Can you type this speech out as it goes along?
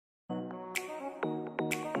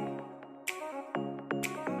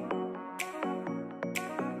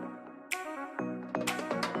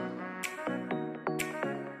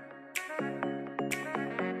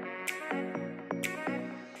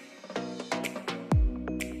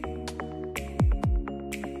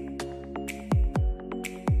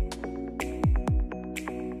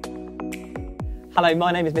Hello,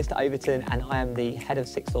 my name is Mr Overton and I am the head of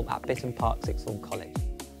sixth form at Bitterne Park Sixth Form College.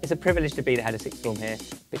 It's a privilege to be the head of sixth form here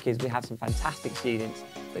because we have some fantastic students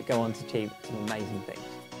that go on to achieve some amazing things.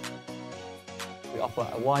 We offer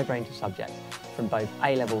a wide range of subjects from both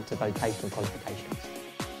A-level to vocational qualifications.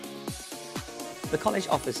 The college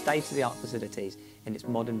offers state-of-the-art facilities in its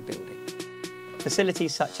modern building.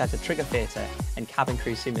 Facilities such as a trigger theatre and cabin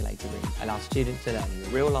crew simulator room allow students to learn in a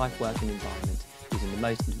real-life working environment using the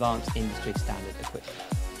most advanced industry standard equipment.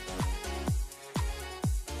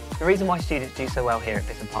 The reason why students do so well here at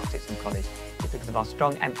Bitterne Park Sixth Form College is because of our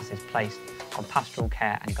strong emphasis placed on pastoral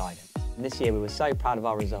care and guidance. And this year we were so proud of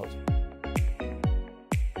our results.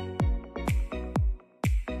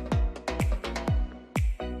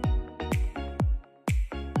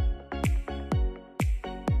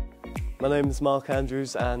 My name is Mark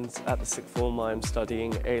Andrews and at the sixth form I am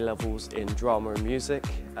studying A-levels in drama and music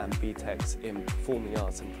and BTECs in performing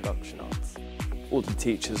arts and production arts. All the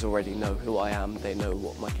teachers already know who I am, they know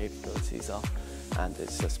what my capabilities are, and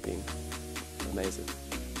it's just been amazing.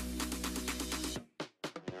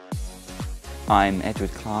 I'm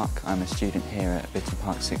Edward Clark, I'm a student here at Bitterne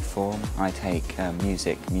Park Sixth Form. I take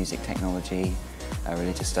music technology,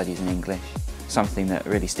 religious studies and English. Something that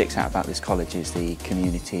really sticks out about this college is the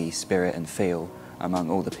community spirit and feel among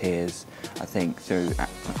all the peers. I think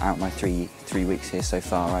throughout my three weeks here so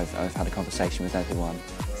far, I've had a conversation with everyone.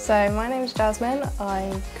 So my name is Jasmine.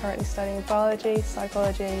 I'm currently studying biology,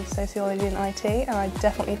 psychology, sociology and IT, and I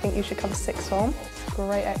definitely think you should come to sixth form.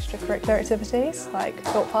 Great extracurricular activities like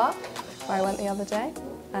Thought Park, where I went the other day,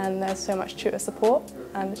 and there's so much tutor support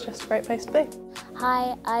and it's just a great place to be.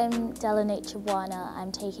 Hi, I'm Delana Chawana.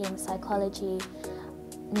 I'm taking psychology,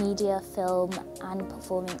 media, film and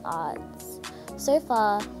performing arts. So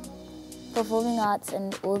far, performing arts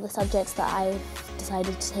and all the subjects that I've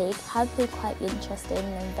decided to take have been quite interesting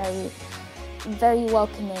and very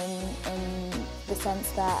welcoming in the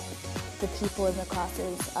sense that the people in the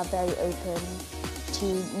classes are very open to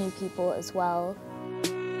new people as well.